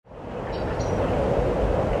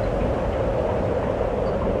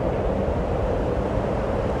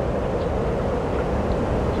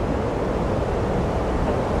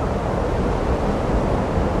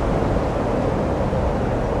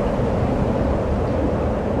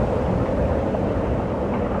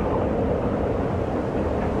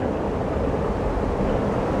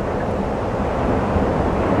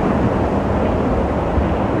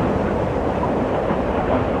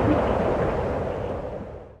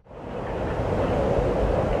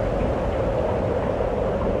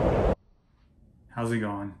how's it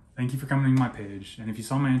going? Thank you for coming to my page. And if you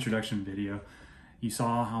saw my introduction video, you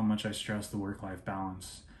saw how much I stress the work-life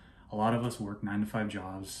balance. A lot of us work 9-to-5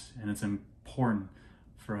 jobs, and it's important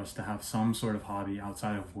for us to have some sort of hobby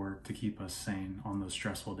outside of work to keep us sane on those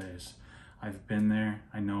stressful days. I've been there.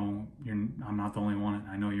 I know I'm not the only one, and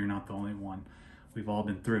I know you're not the only one. We've all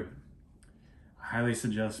been through it. I highly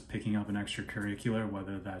suggest picking up an extracurricular,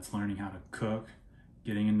 whether that's learning how to cook,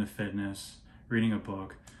 getting into fitness, reading a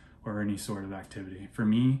book, or any sort of activity. For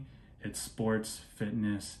me, it's sports,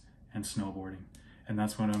 fitness, and snowboarding. And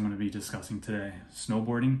that's what I'm going to be discussing today.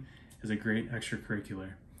 Snowboarding is a great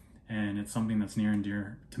extracurricular, and it's something that's near and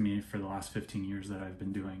dear to me for the last 15 years that I've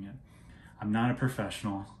been doing it. I'm not a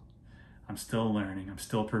professional. I'm still learning. I'm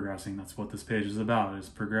still progressing. That's what this page is about, is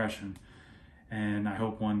progression. And I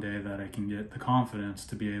hope one day that I can get the confidence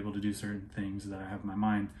to be able to do certain things that I have my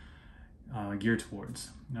mind geared towards.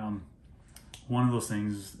 One of those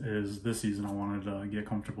things is this season I wanted to get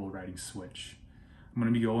comfortable riding switch. I'm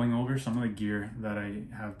going to be going over some of the gear that I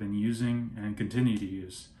have been using and continue to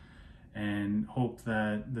use, and hope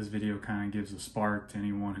that this video kind of gives a spark to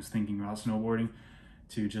anyone who's thinking about snowboarding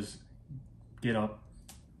to just get up,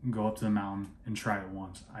 go up to the mountain and try it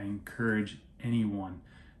once. I encourage anyone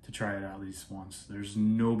to try it at least once. There's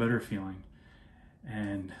no better feeling,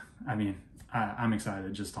 and I'm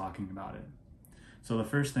excited just talking about it. So the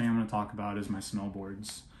first thing I'm going to talk about is my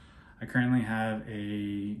snowboards. I currently have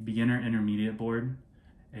a beginner intermediate board,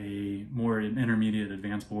 a more intermediate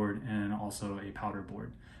advanced board, and also a powder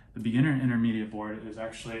board. The beginner intermediate board is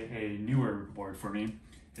actually a newer board for me.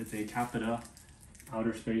 It's a Capita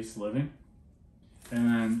outer space living. And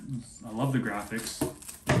then I love the graphics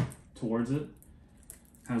towards it.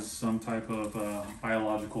 Has some type of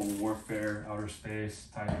biological warfare, outer space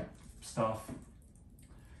type stuff.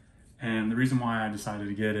 And the reason why I decided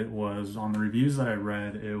to get it was on the reviews that I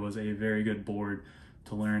read, it was a very good board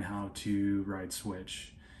to learn how to ride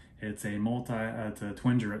switch. It's a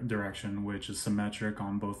twin direction, which is symmetric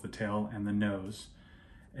on both the tail and the nose.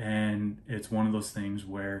 And it's one of those things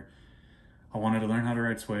where I wanted to learn how to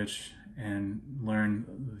ride switch and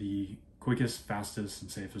learn the quickest, fastest, and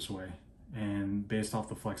safest way. And based off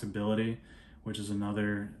the flexibility, which is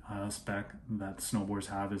another spec that snowboards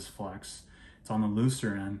have, is flex. It's on the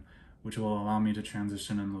looser end, which will allow me to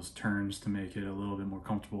transition in those turns to make it a little bit more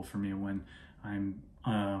comfortable for me when I'm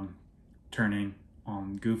turning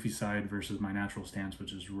on goofy side versus my natural stance,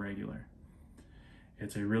 which is regular.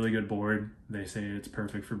 It's a really good board. They say it's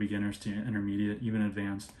perfect for beginners to intermediate, even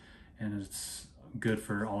advanced, and it's good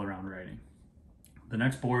for all-around riding. The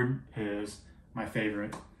next board is my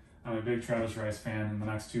favorite. I'm a big Travis Rice fan, and the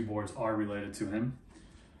next two boards are related to him.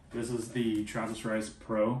 This is the Travis Rice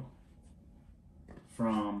Pro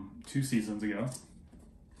from 2 seasons ago.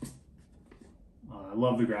 I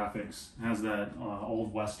love the graphics. It has that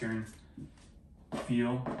old Western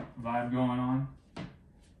feel vibe going on.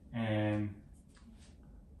 And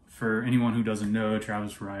for anyone who doesn't know,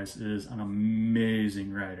 Travis Rice is an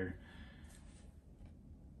amazing rider.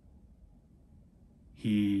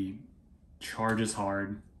 He charges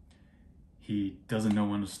hard. He doesn't know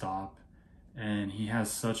when to stop. And he has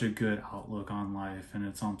such a good outlook on life, and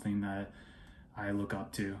it's something that I look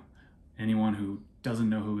up to. Anyone who doesn't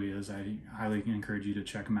know who he is, I highly encourage you to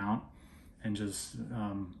check him out and just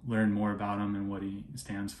learn more about him and what he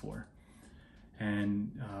stands for.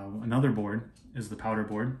 And another board is the powder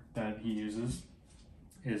board that he uses,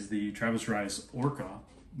 is the Travis Rice Orca.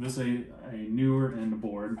 This is a newer end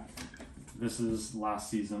board. This is last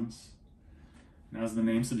season's. And as the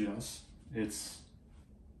name suggests, it's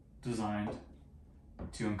designed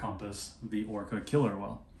to encompass the Orca killer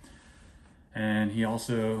whale. And he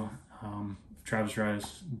also, Travis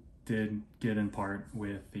Rice did get in part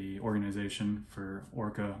with the organization for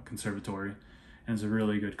Orca Conservatory, and it's a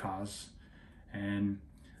really good cause. And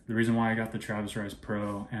the reason why I got the Travis Rice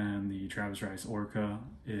Pro and the Travis Rice Orca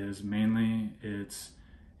is mainly it's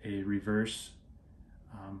a reverse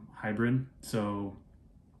hybrid. So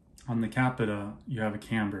on the Capita, you have a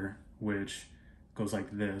camber, which goes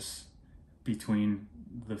like this between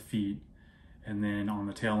the feet, and then on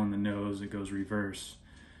the tail and the nose, it goes reverse.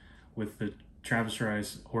 With the Travis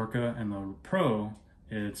Rice Orca and the Pro,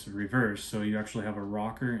 it's reverse. So you actually have a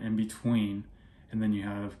rocker in between, and then you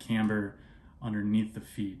have camber underneath the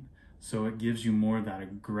feet. So it gives you more of that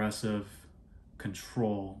aggressive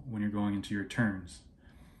control when you're going into your turns.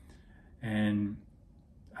 And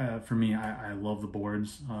for me, I love the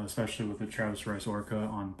boards, especially with the Travis Rice Orca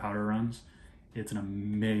on powder runs. It's an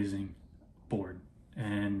amazing board.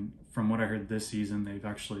 And from what I heard this season, they've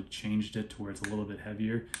actually changed it to where it's a little bit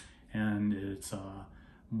heavier and it's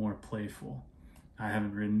more playful. I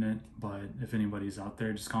haven't ridden it, but if anybody's out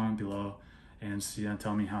there, just comment below and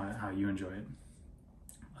tell me how you enjoy it.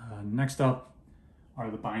 Next up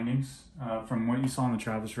are the bindings. From what you saw on the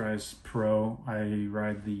Travis Rise Pro, I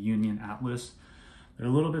ride the Union Atlas. They're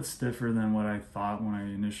a little bit stiffer than what I thought when I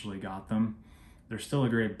initially got them. They're still a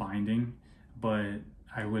great binding, but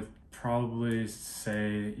I would probably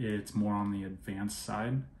say it's more on the advanced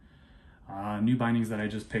side. New bindings that I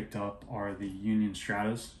just picked up are the Union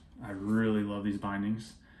Stratus. I really love these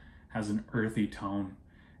bindings. Has an earthy tone,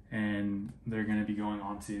 and they're going to be going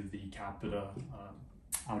on to the Capita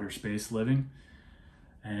Outer Space Living,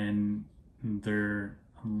 and they're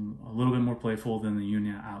a little bit more playful than the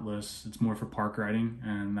Union Atlas. It's more for park riding,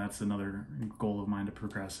 and that's another goal of mine to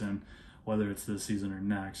progress in, whether it's this season or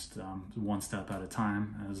next, one step at a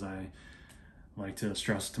time, as I like to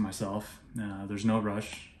stress to myself. There's no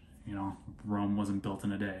rush. You know, Rome wasn't built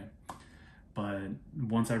in a day. But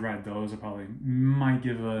once I ride those, I probably might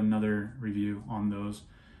give another review on those.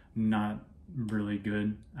 Not really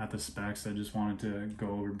good at the specs. I just wanted to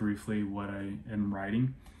go over briefly what I am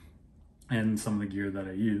riding and some of the gear that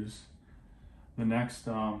I use. The next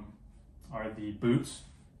are the boots.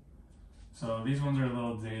 So these ones are a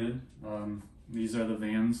little dated. These are the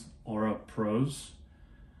Vans Aura Pros.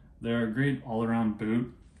 They're a great all-around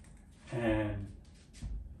boot, and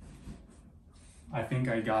I think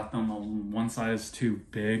I got them one size too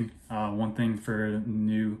big. One thing for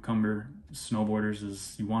newcomer snowboarders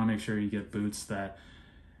is you want to make sure you get boots that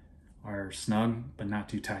are snug but not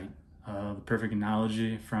too tight. The perfect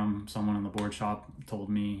analogy from someone in the board shop told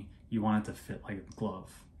me you want it to fit like a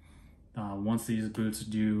glove. Once these boots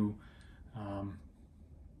do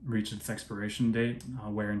reach its expiration date,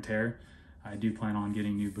 wear and tear, I do plan on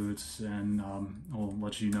getting new boots, and I'll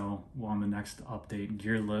let you know on the next update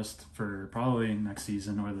gear list for probably next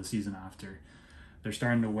season or the season after. They're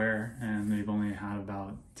starting to wear, and they've only had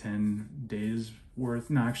about 10 days worth,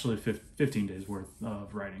 no, actually 15 days worth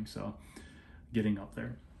of riding, so getting up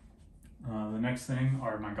there. The next thing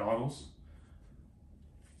are my goggles.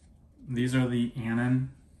 These are the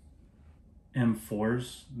Anon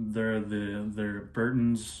M4s. They're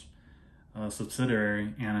Burton's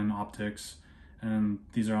subsidiary, Anon Optics, and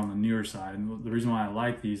these are on the newer side. And the reason why I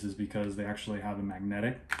like these is because they actually have a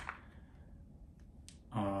magnetic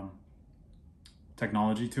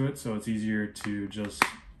technology to it, so it's easier to just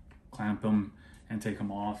clamp them and take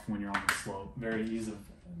them off when you're on the slope. Very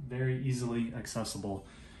easily accessible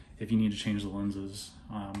if you need to change the lenses.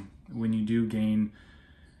 When you do gain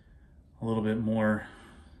a little bit more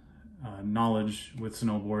knowledge with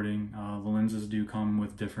snowboarding, the lenses do come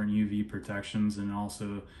with different UV protections, and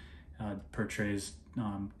also portrays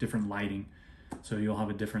different lighting. So you'll have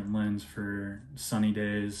a different lens for sunny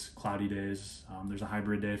days, cloudy days. There's a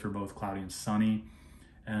hybrid day for both cloudy and sunny,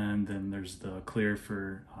 and then there's the clear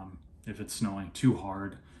for if it's snowing too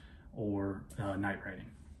hard or night riding.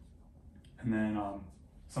 And then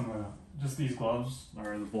some of just these gloves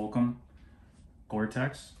are the Volcom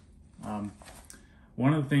Gore-Tex.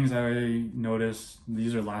 One of the things I noticed,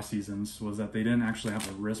 these are last season's, was that they didn't actually have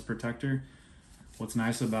a wrist protector. What's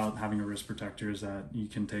nice about having a wrist protector is that you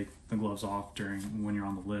can take the gloves off when you're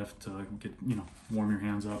on the lift to get, warm your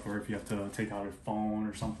hands up, or if you have to take out your phone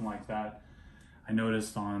or something like that. I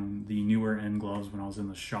noticed on the newer end gloves when I was in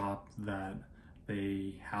the shop that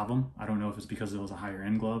they have them. I don't know if it's because it was a higher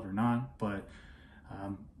end glove or not, but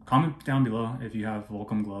comment down below if you have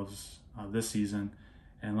Volcom gloves this season,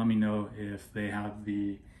 and let me know if they have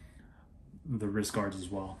the wrist guards as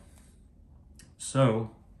well.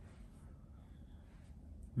 So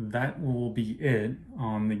that will be it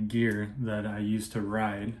on the gear that I used to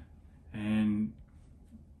ride. And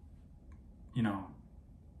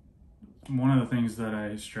one of the things that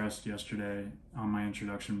I stressed yesterday on my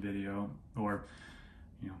introduction video, or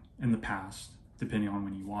in the past, depending on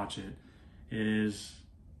when you watch it, is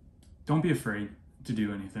don't be afraid to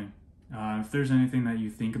do anything. If there's anything that you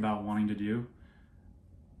think about wanting to do,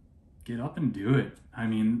 get up and do it. I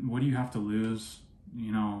mean, what do you have to lose?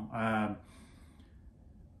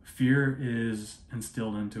 Fear is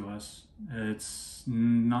instilled into us. It's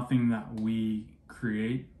nothing that we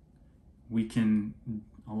create. We can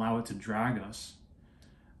allow it to drag us,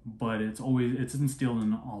 but it's instilled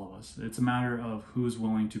in all of us. It's a matter of who's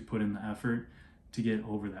willing to put in the effort to get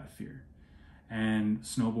over that fear. And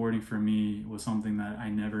snowboarding for me was something that I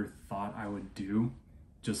never thought I would do,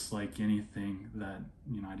 just like anything that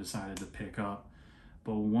I decided to pick up.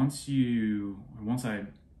 But once I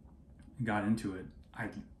got into it,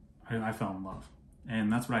 I fell in love. And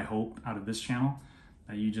that's what I hope out of this channel,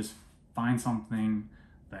 that you just find something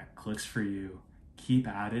that clicks for you, keep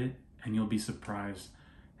at it, and you'll be surprised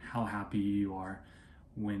how happy you are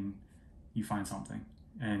when you find something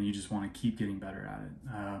and you just want to keep getting better at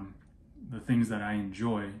it. The things that I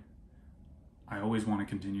enjoy, I always want to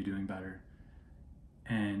continue doing better.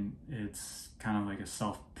 And it's kind of like a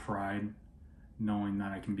self-pride knowing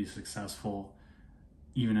that I can be successful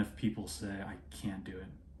even if people say I can't do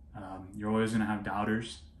it. You're always going to have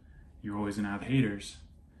doubters, you're always going to have haters,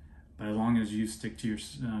 but as long as you stick to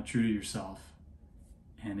true to yourself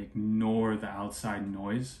and ignore the outside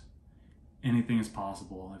noise, anything is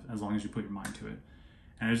possible as long as you put your mind to it.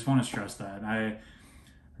 And I just want to stress that. I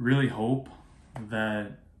really hope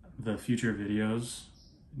that the future videos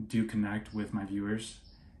do connect with my viewers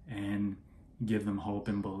and give them hope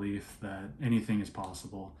and belief that anything is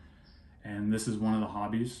possible. And this is one of the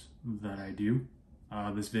hobbies that I do.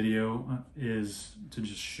 This video is to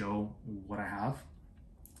just show what I have.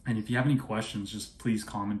 And if you have any questions, just please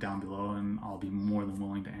comment down below and I'll be more than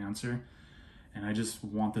willing to answer. And I just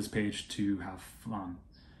want this page to have fun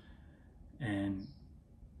and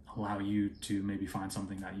allow you to maybe find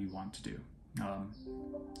something that you want to do.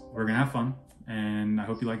 We're gonna have fun, and I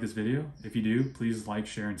hope you like this video. If you do, please like,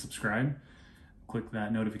 share, and subscribe. Click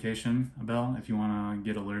that notification bell if you want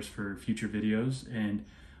to get alerts for future videos. And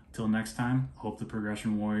until next time, hope the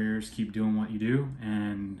Progression Warriors keep doing what you do,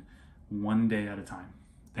 and one day at a time.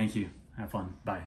 Thank you. Have fun. Bye.